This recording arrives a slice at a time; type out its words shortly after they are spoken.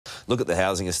look at the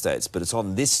housing estates, but it's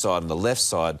on this side, on the left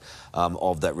side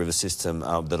of that river system,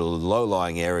 that are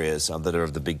low-lying areas that are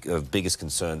of biggest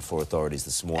concern for authorities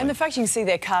this morning. And the fact you can see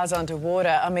their cars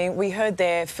underwater, I mean, we heard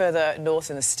there further north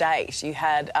in the state, you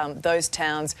had those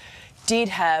towns did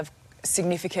have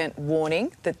significant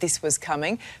warning that this was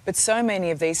coming, but so many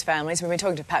of these families, we've been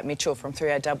talking to Pat Mitchell from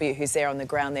 3AW, who's there on the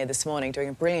ground there this morning doing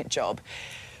a brilliant job,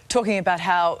 talking about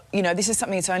how, you know, this is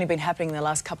something that's only been happening in the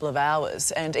last couple of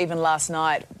hours, and even last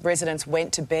night residents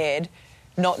went to bed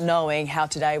not knowing how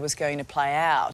today was going to play out.